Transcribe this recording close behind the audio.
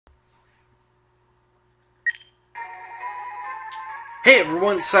Hey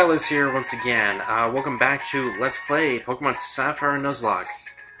everyone, Silas here once again. Welcome back to Let's Play Pokemon Sapphire Nuzlocke.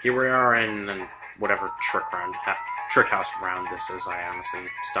 Here we are in whatever trick house round this is. I honestly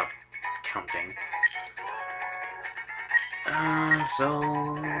stopped counting. So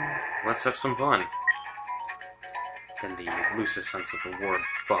let's have some fun. In the loosest sense of the word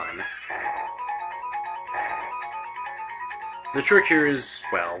fun. The trick here is,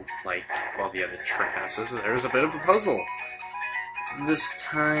 well, like all the other trick houses, there's a bit of a puzzle. This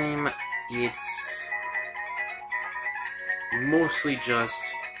time, it's mostly just,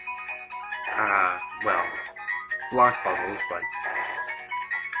 well, block puzzles, but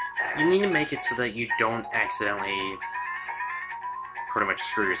you need to make it so that you don't accidentally pretty much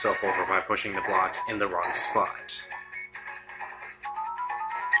screw yourself over by pushing the block in the wrong spot.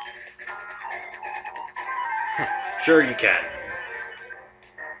 Sure you can.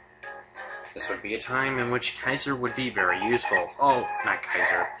 This would be a time in which Kaiser would be very useful. Oh, not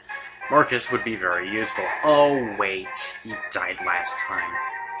Kaiser. Marcus would be very useful. Oh, wait. He died last time.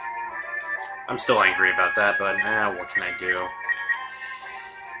 I'm still angry about that, but, what can I do?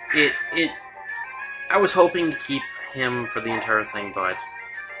 I was hoping to keep him for the entire thing, but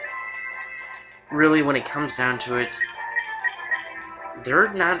really, when it comes down to it,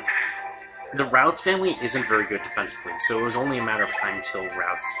 the Routes family isn't very good defensively, so it was only a matter of time till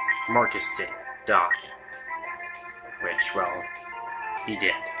Marcus did die. Which, well, he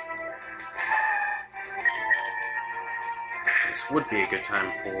did. This would be a good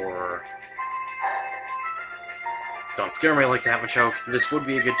time for... Don't scare me like that, Machoke. This would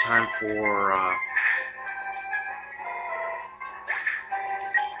be a good time for,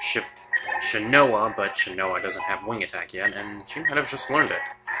 Shinoa, but Shinoa doesn't have Wing Attack yet, and she might have just learned it.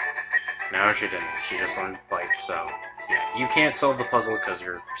 No, she didn't. She just learned Bite, so... yeah, you can't solve the puzzle because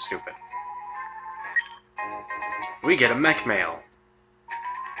you're stupid. We get a mech mail.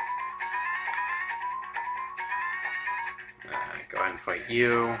 Go ahead and fight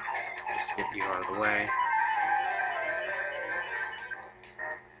you, just to get you out of the way.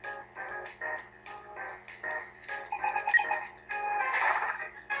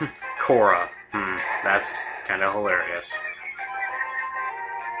 Cora. That's kind of hilarious.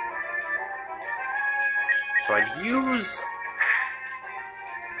 So I'd use...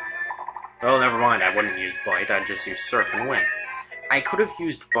 oh, never mind, I wouldn't use Bite, I'd just use Surf and Win. I could have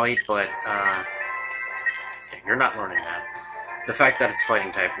used Bite, but, yeah, you're not learning that. The fact that it's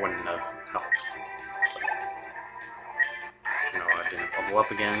Fighting type wouldn't have helped. So, Shinoa didn't level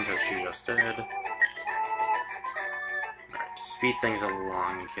up again, because she just did. Alright, to speed things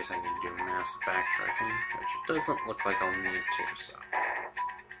along, in case I need to do massive backtracking, which it doesn't look like I'll need to, so...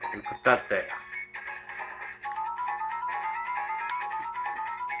 I'm gonna put that there.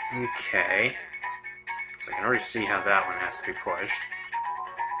 Okay, so I can already see how that one has to be pushed.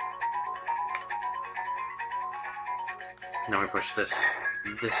 Now we push this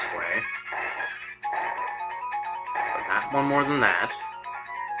way. But not one more than that.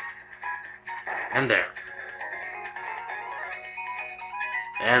 And there.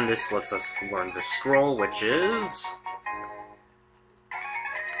 And this lets us learn the scroll, which is...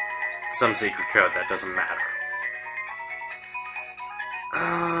 some secret code that doesn't matter.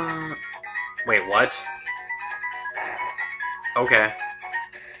 Wait, what? Okay.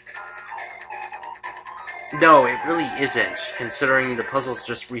 No, it really isn't, considering the puzzles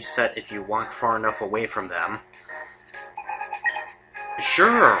just reset if you walk far enough away from them.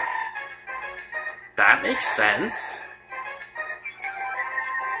 Sure. That makes sense.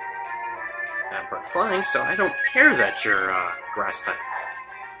 But flying, so I don't care that you're, grass type.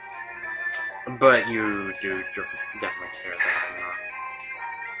 But you do definitely care that I'm,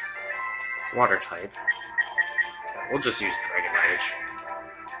 water type. Okay, we'll just use Dragon Rage.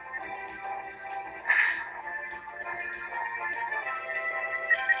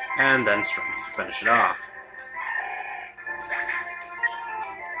 And then Strength to finish it off.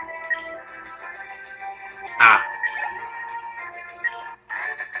 Ah!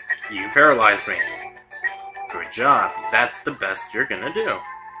 You paralyzed me. Good job. That's the best you're gonna do.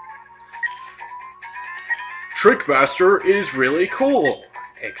 Trickmaster is really cool.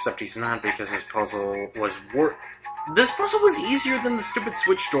 Except he's not, because his puzzle was this puzzle was easier than the stupid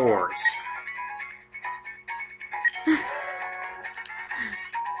switch doors.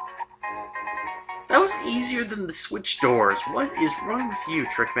 That was easier than the switch doors. What is wrong with you,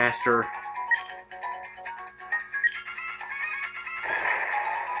 Trickmaster?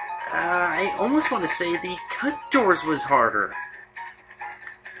 I almost want to say the cut doors was harder.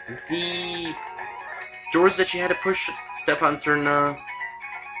 The doors that you had to push, step on certain,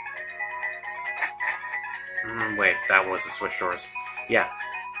 wait, that was the switch doors. Yeah.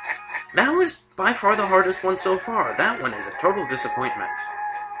 That was by far the hardest one so far. That one is a total disappointment.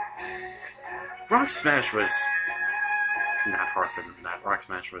 Rock Smash was not harder than that. Rock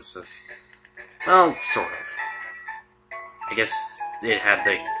Smash was just... well, sort of. I guess it had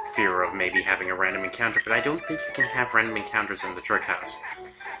the fear of maybe having a random encounter, but I don't think you can have random encounters in the Trick House.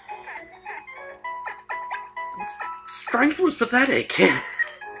 Strength was pathetic. Can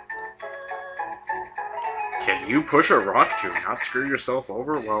you push a rock to not screw yourself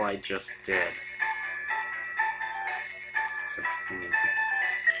over? Well, I just did. So,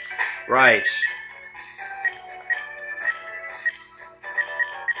 right.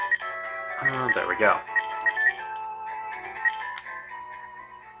 There we go.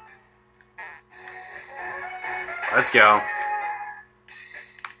 Let's go.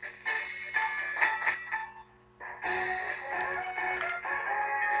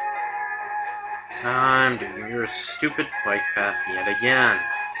 I'm doing your stupid bike path yet again.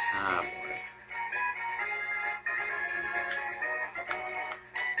 Ah, boy.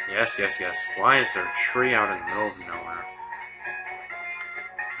 Yes, yes, yes. Why is there a tree out in the middle of nowhere?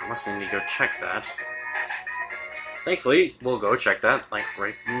 I must need to go check that. Thankfully, we'll go check that, like,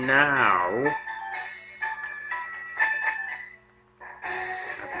 right now. So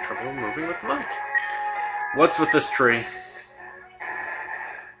I'm having trouble moving with the bike. What's with this tree?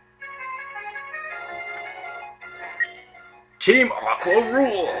 Team Aqua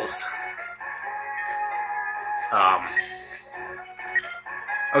rules!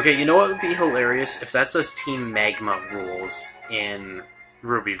 Okay, you know what would be hilarious? If that says Team Magma rules in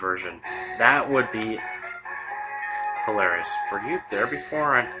Ruby version. That would be hilarious. Were you there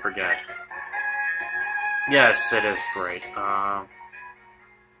before? I forget. Yes, it is great. Why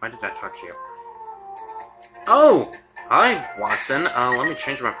did I talk to you? Oh! Hi, Watson. Let me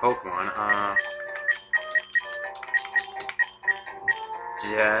change my Pokemon.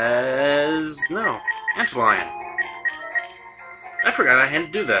 No. Antlion. I forgot I had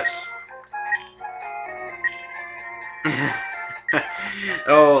to do this.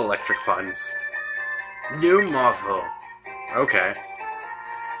 Oh, electric puns. New Marvel. Okay.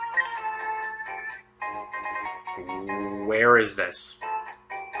 Where is this?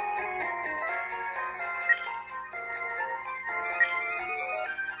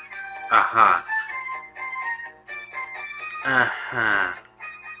 Aha. Aha.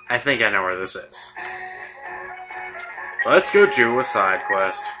 I think I know where this is. Let's go do a side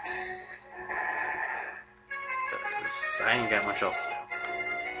quest. Because I ain't got much else to do.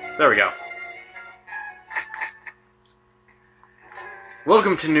 There we go.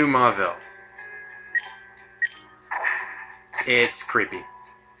 Welcome to New Mauville. It's creepy.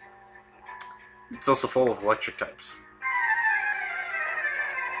 It's also full of electric types.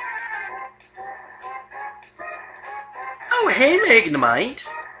 Oh, hey, Magnemite!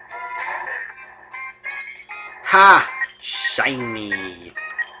 Ha! Shiny!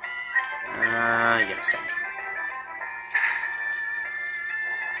 Yes.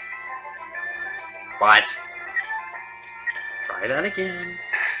 What? Try that again.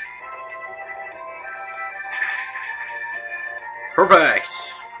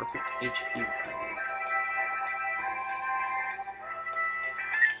 Perfect! Perfect HP value.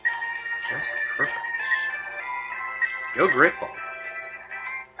 Just perfect. Go Great Ball.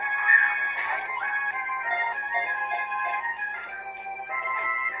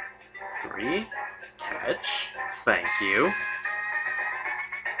 Three. Catch. Thank you.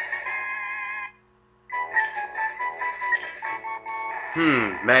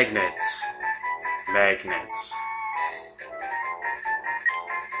 Magnets. Magnets.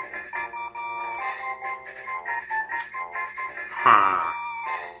 Huh.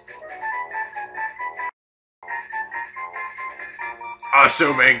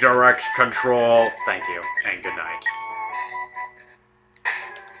 Assuming direct control. Thank you, and good night.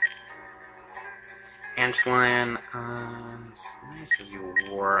 Antlion, as nice as you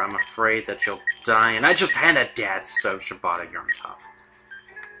were, I'm afraid that you'll die, and I just had a death, so Shibata, you're on top.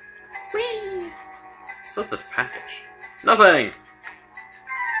 Whee! What's with this package? Nothing!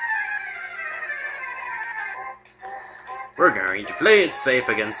 We're going to play it safe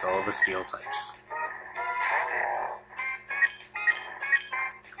against all the steel types.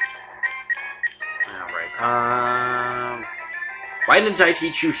 Alright, why didn't I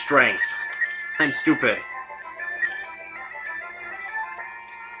teach you strength? I'm stupid.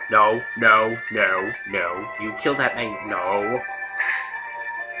 No, no, no, no. You killed that man. No.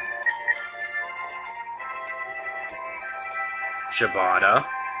 Shibata.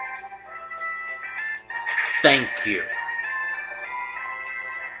 Thank you.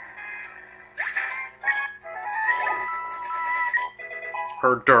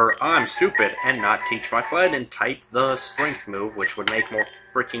 Herder, I'm stupid and not teach my friend and type the strength move, which would make more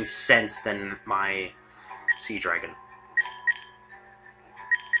freaking sense than my Sea Dragon.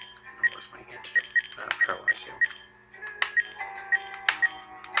 What's my antidote? Paralyze you.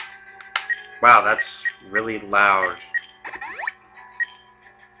 Wow, that's really loud.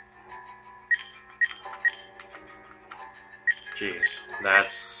 Jeez,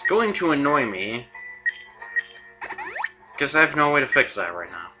 that's going to annoy me. Because I have no way to fix that right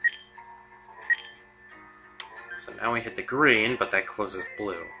now. So now we hit the green, but that closes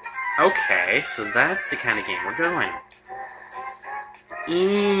blue. Okay, so that's the kind of game we're going.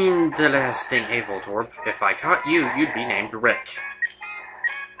 Interesting. Hey, Voltorb, if I caught you, you'd be named Rick.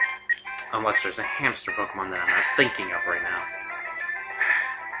 Unless there's a hamster Pokemon that I'm not thinking of right now.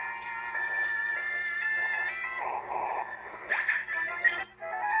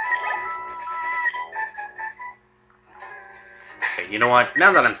 Okay, you know what?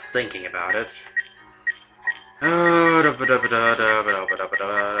 Now that I'm thinking about it...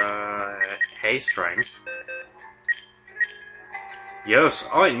 Hey, Strength. Yes,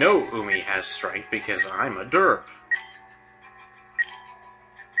 I know Umi has Strength because I'm a derp.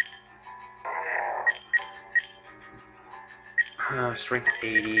 Strength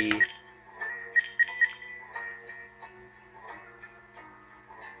 80.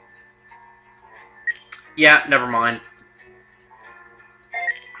 Yeah, never mind.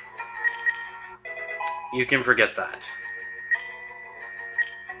 You can forget that.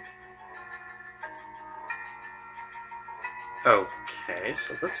 Okay,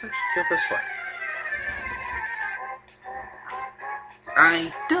 so let's actually go this way.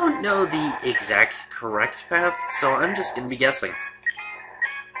 I don't know the exact correct path, so I'm just gonna be guessing.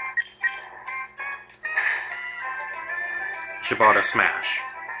 Shibata Smash.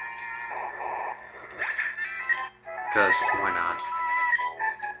 Because why not?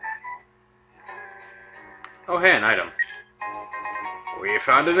 Oh hey, an item. We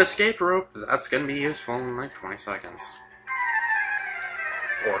found an escape rope. That's gonna be useful in like 20 seconds.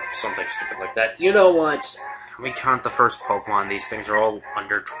 Or something stupid like that. You know what? We count the first Pokemon. These things are all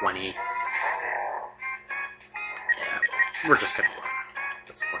under 20. Yeah, we're just gonna run at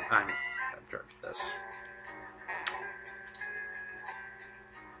this point. I'm a jerk at this.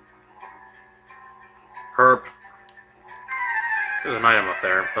 Herp. There's an item up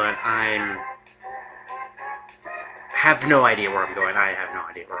there, but have no idea where I'm going. I have no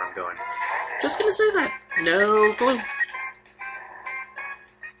idea where I'm going. Just gonna say that. No clue.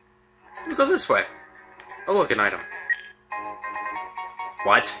 We'll go this way. Oh look, an item.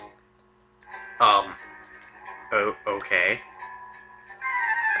 What? Oh, okay.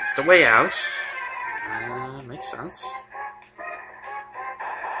 That's the way out. Makes sense.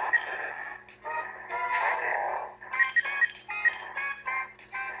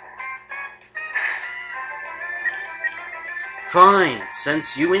 Fine,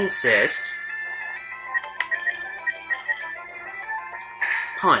 since you insist.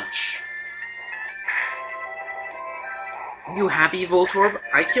 Punch. You happy, Voltorb?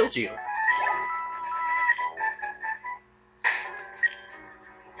 I killed you.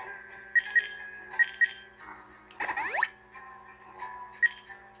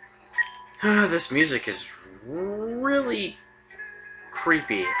 This music is really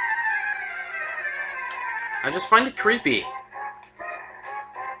creepy. I just find it creepy.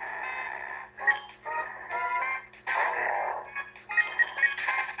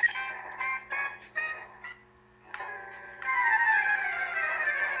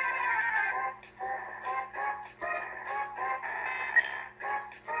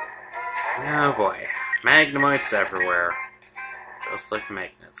 Oh boy, Magnemites everywhere, just like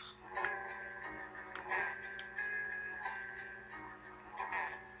magnets.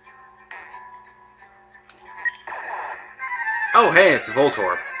 Oh hey, it's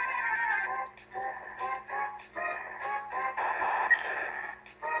Voltorb.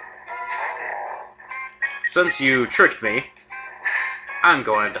 Since you tricked me, I'm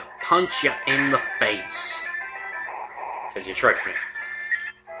going to punch you in the face. Because you tricked me.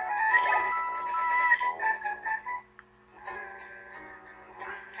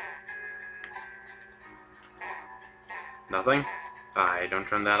 Nothing? I don't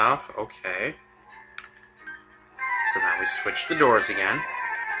turn that off? Okay. So now we switch the doors again.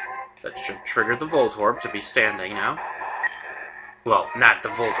 That should trigger the Voltorb to be standing now. Well, not the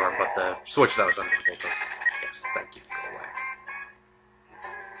Voltorb, but the switch that was under the Voltorb. Yes, thank you. Go away.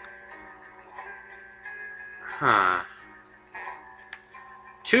 Huh.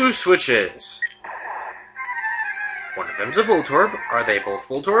 2 switches. One of them's a Voltorb. Are they both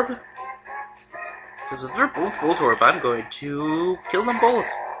Voltorb? Because if they're both Voltorb, I'm going to kill them both.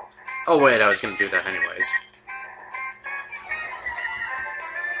 Oh wait, I was going to do that anyways.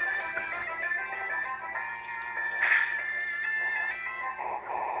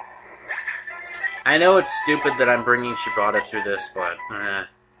 I know it's stupid that I'm bringing Shibata through this, but I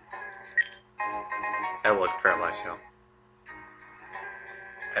will paralyze you.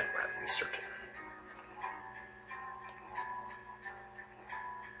 I'd rather be certain.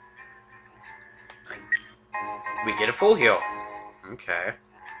 We get a full heal. Okay.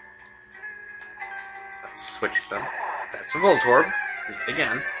 That switches them. That's a Voltorb. Hit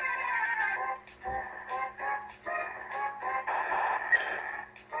again.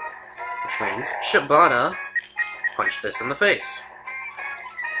 Which means Shibata punched this in the face.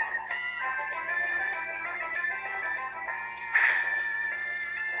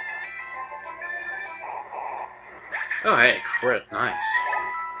 Oh hey, crit, nice.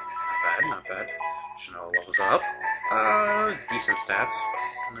 Not bad, not bad. Chanel levels up. Decent stats,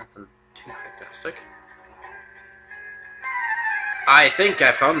 but nothing too fantastic. I think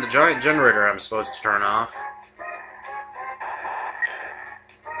I found the giant generator I'm supposed to turn off.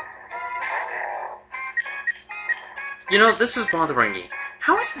 You know, this is bothering me.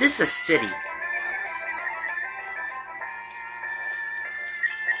 How is this a city?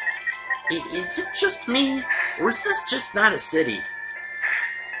 Is it just me, or is this just not a city?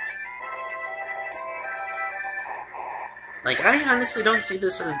 Like, I honestly don't see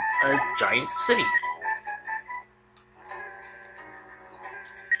this as a giant city.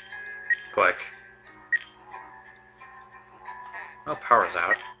 Click. Well, power's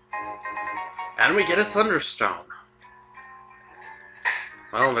out. And we get a Thunderstone.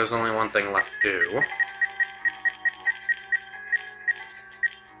 Well, there's only one thing left to do.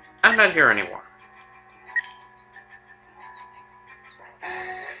 I'm not here anymore.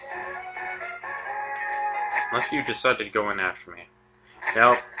 Unless you decide to go in after me.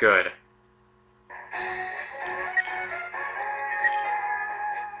 Nope, good.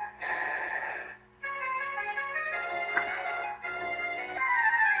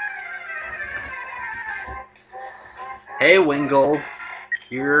 Hey, Wingull.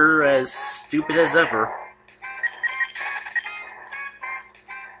 You're as stupid as ever.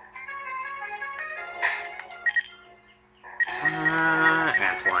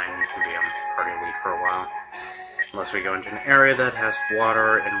 Antlion can be a party lead for a while. Unless we go into an area that has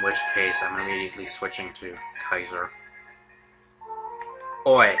water, in which case I'm immediately switching to Kaiser.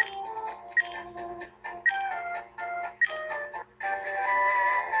 Oi!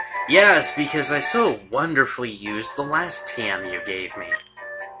 Yes, because I so wonderfully used the last TM you gave me.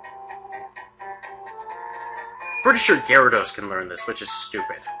 Pretty sure Gyarados can learn this, which is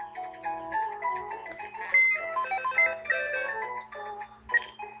stupid.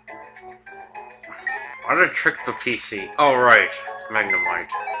 Why did I trick the PC? Oh, right.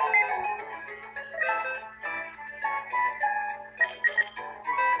 Magnemite.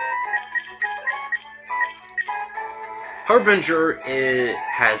 Harbinger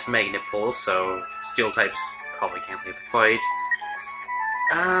has Magnet Pull, so Steel types probably can't leave the fight.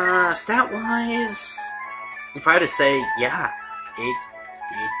 Stat-wise, if I had to say, yeah, it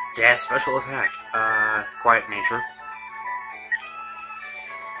has special attack. Quiet Nature.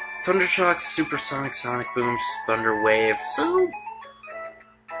 Thunder Shock, Supersonic, Sonic Booms, Thunder Wave, so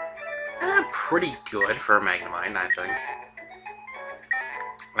pretty good for a Magnemite, I think.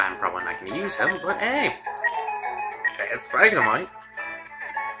 I'm probably not going to use him, but hey, it's Magnemite.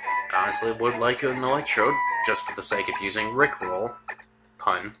 I honestly would like an Electrode, just for the sake of using Rickroll.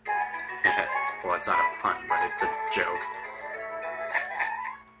 Pun. Well, it's not a pun, but it's a joke.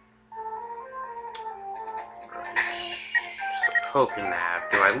 Right. So, Pokenav.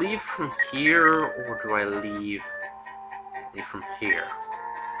 Do I leave from here, or do I leave from here?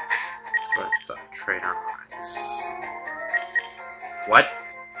 So I thought. Trainer Eyes. What?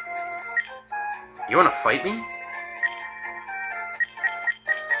 You want to fight me?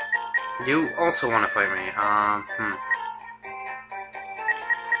 You also want to fight me.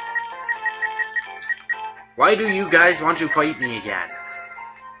 Why do you guys want to fight me again?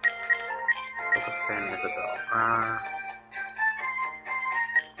 Look at Fan Isabel.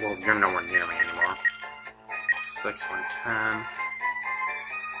 Well, you're nowhere near me anymore. 6, 110.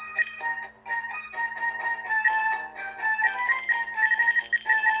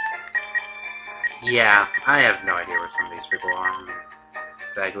 Yeah, I have no idea where some of these people are. I mean,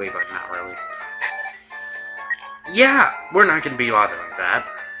 vaguely, but not really. Yeah, we're not going to be bothering with that.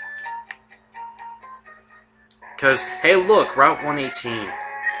 Because, hey look, Route 118.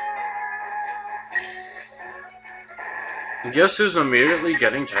 Guess who's immediately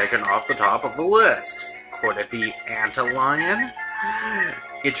getting taken off the top of the list? Could it be Antlion?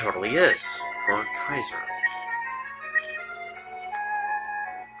 It totally is, for Kaiser.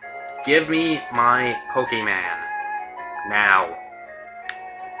 Give me my Pokemon. Now.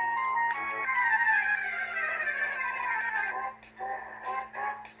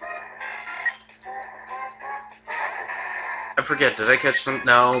 I forget, did I catch some?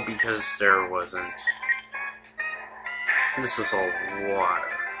 No, because there wasn't. This was all water.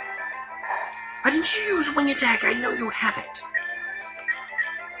 Why didn't you use Wing Attack? I know you have it.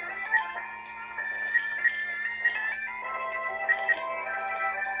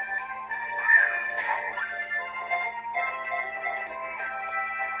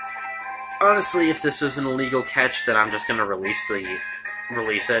 Honestly, if this is an illegal catch, then I'm just gonna release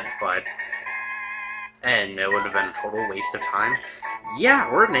it, but... And it would have been a total waste of time.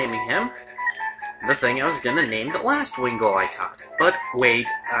 Yeah, we're naming him. The thing I was gonna name the last Wingull I caught. But wait,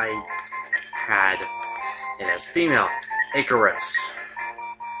 I had it as female. Icarus.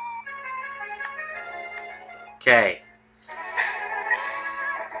 Okay.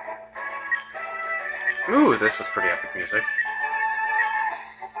 Ooh, this is pretty epic music.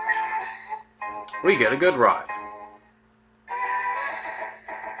 We get a good ride.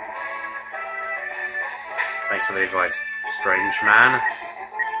 Thanks for the advice, strange man.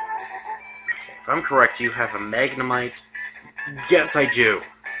 Okay, if I'm correct, you have a Magnemite. Yes, I do.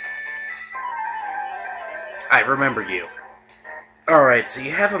 I remember you. Alright, so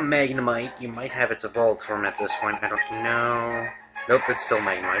you have a Magnemite. You might have its evolved form at this point. I don't know. Nope, it's still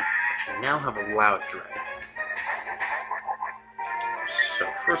Magnemite. But you now have a Loudred. So,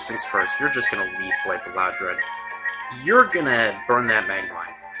 first things first, you're just gonna Leaf Blade the Loudred. You're gonna burn that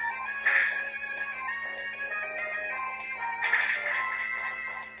Magnemite.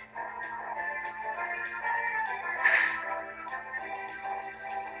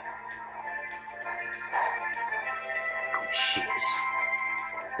 Oh, jeez.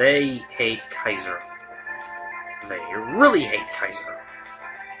 They hate Kaiser. They really hate Kaiser.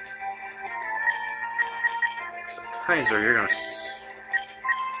 So, Kaiser, you're gonna...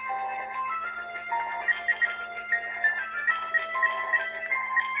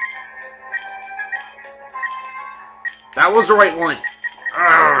 That was the right one!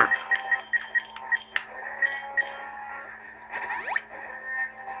 Arrgh.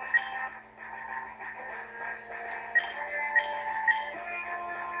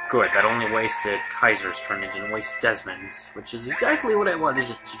 Good, that only wasted Kaiser's turn. It didn't waste Desmond's, which is exactly what I wanted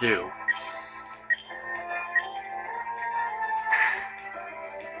it to do.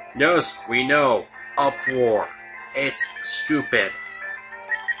 Yes, we know. Uproar. It's stupid.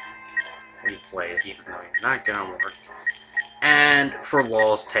 Leaf Blade, even though you're not gonna work. And for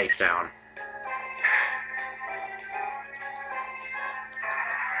Law's takedown.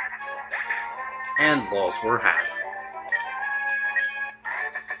 And Laws were had.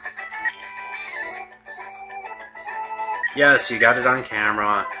 Yes, you got it on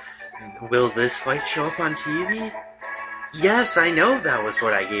camera. Will this fight show up on TV? Yes, I know that was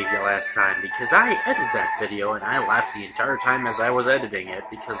what I gave you last time, because I edited that video and I laughed the entire time as I was editing it,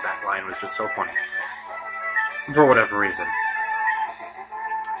 because that line was just so funny. For whatever reason.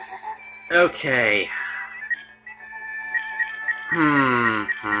 Okay.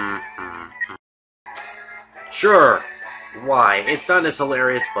 Sure. Why? It's not as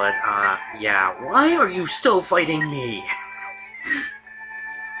hilarious, but, yeah. Why are you still fighting me?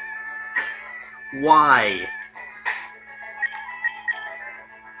 Why?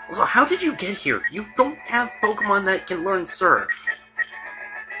 So how did you get here? You don't have Pokemon that can learn Surf.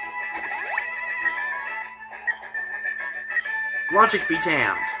 Logic be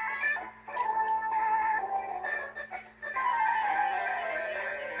damned.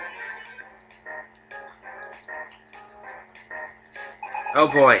 Oh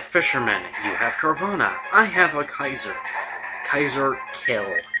boy, Fisherman, you have Carvana. I have a Kaiser. Kaiser kill.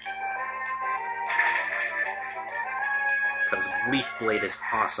 Because Leaf Blade is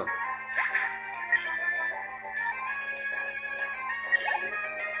awesome.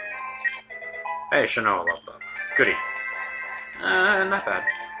 Hey, Shanoa leveled up. Goody. Not bad.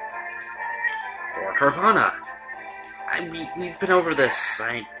 Or Carvana. We've been over this.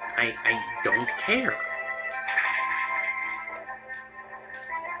 I don't care.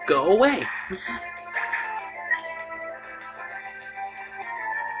 Go away.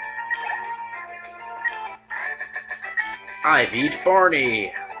 I beat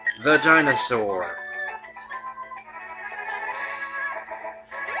Barney, the dinosaur.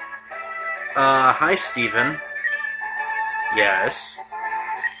 Hi, Steven. Yes.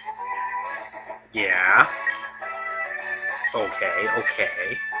 Yeah. Okay,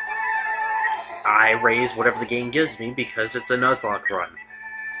 okay. I raise whatever the game gives me because it's a Nuzlocke run.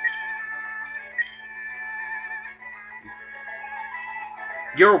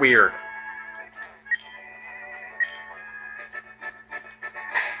 You're weird.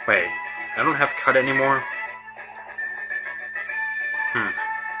 Wait, I don't have cut anymore?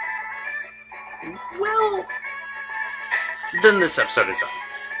 Well, then this episode is done.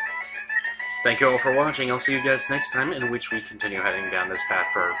 Thank you all for watching. I'll see you guys next time, in which we continue heading down this path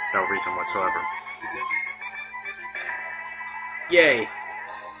for no reason whatsoever. Yay!